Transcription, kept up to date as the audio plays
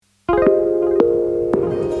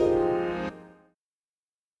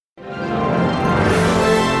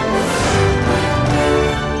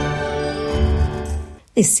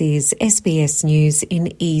This is SBS News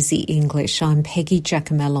in Easy English. I'm Peggy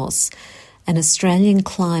Giacomellos. An Australian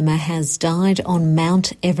climber has died on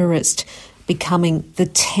Mount Everest, becoming the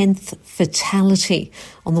 10th fatality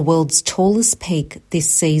on the world's tallest peak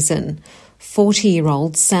this season.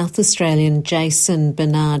 40-year-old South Australian Jason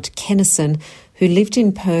Bernard Kennison, who lived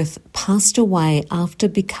in Perth, passed away after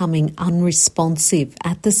becoming unresponsive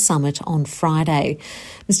at the summit on Friday.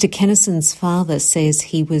 Mr. Kennison's father says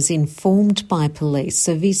he was informed by police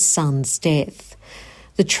of his son's death.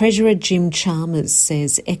 The Treasurer Jim Chalmers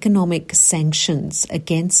says economic sanctions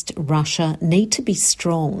against Russia need to be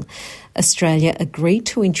strong. Australia agreed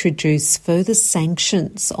to introduce further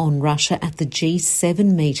sanctions on Russia at the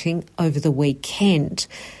G7 meeting over the weekend.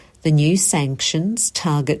 The new sanctions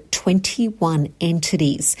target 21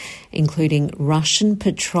 entities, including Russian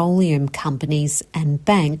petroleum companies and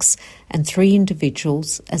banks, and 3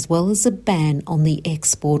 individuals, as well as a ban on the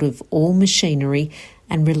export of all machinery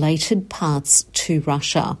and related parts to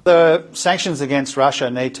Russia. The sanctions against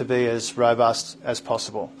Russia need to be as robust as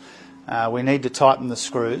possible. We need to tighten the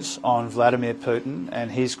screws on Vladimir Putin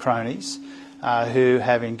and his cronies who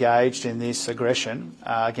have engaged in this aggression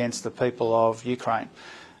against the people of Ukraine.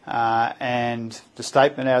 And the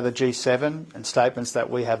statement out of the G7 and statements that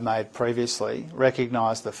we have made previously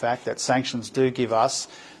recognise the fact that sanctions do give us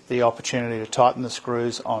the opportunity to tighten the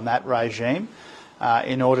screws on that regime.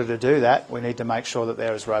 In order to do that, we need to make sure that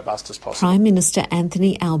they're as robust as possible. Prime Minister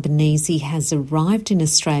Anthony Albanese has arrived in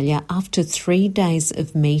Australia after 3 days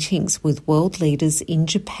of meetings with world leaders in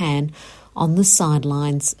Japan on the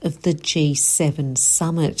sidelines of the G7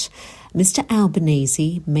 summit. Mr.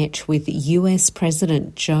 Albanese met with US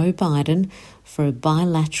President Joe Biden for a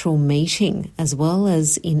bilateral meeting, as well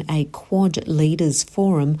as in a Quad Leaders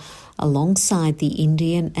Forum alongside the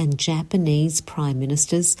Indian and Japanese Prime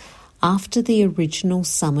Ministers after the original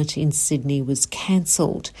summit in Sydney was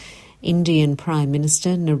cancelled. Indian Prime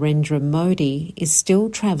Minister Narendra Modi is still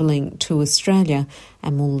travelling to Australia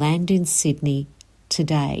and will land in Sydney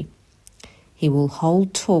today. He will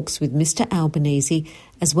hold talks with Mr. Albanese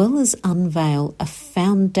as well as unveil a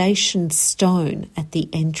foundation stone at the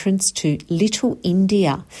entrance to Little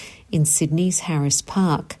India in Sydney's Harris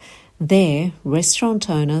Park. There, restaurant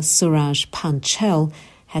owner Suraj Panchal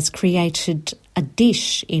has created a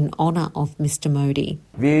dish in honour of Mr. Modi.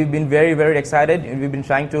 We've been very, very excited. We've been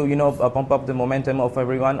trying to, pump up the momentum of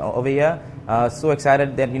everyone over here. So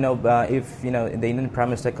excited that, if, the Indian Prime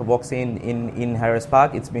Minister walks in Harris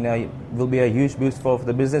Park, will be a huge boost for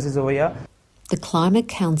the businesses over here. The Climate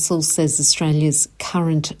Council says Australia's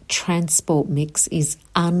current transport mix is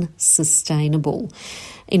unsustainable.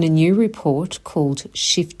 In a new report called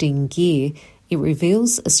Shifting Gear, it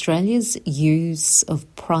reveals Australia's use of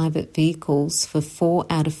private vehicles for 4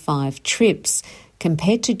 out of 5 trips,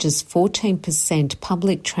 compared to just 14%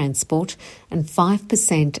 public transport and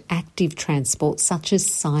 5% active transport such as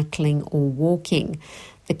cycling or walking.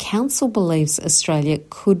 The Council believes Australia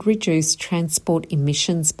could reduce transport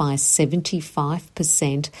emissions by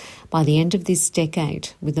 75% by the end of this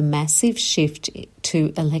decade, with a massive shift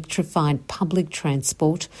to electrified public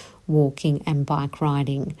transport, walking and bike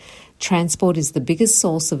riding. Transport is the biggest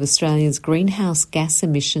source of Australia's greenhouse gas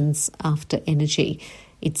emissions after energy.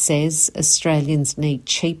 It says Australians need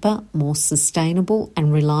cheaper, more sustainable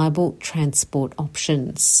and reliable transport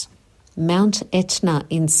options. Mount Etna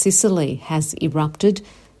in Sicily has erupted,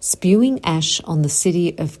 spewing ash on the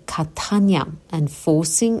city of Catania and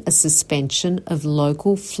forcing a suspension of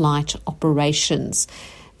local flight operations.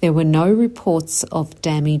 There were no reports of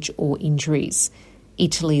damage or injuries.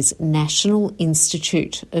 Italy's National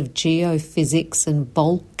Institute of Geophysics and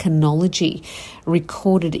Volcanology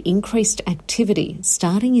recorded increased activity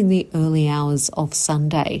starting in the early hours of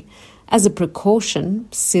Sunday. As a precaution,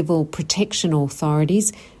 civil protection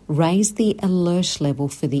authorities raised the alert level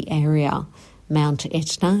for the area. Mount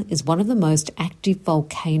Etna is one of the most active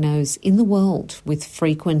volcanoes in the world, with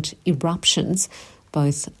frequent eruptions,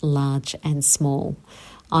 both large and small.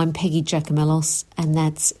 I'm Peggy Giacomellos, and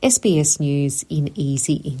that's SBS News in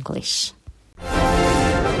Easy English.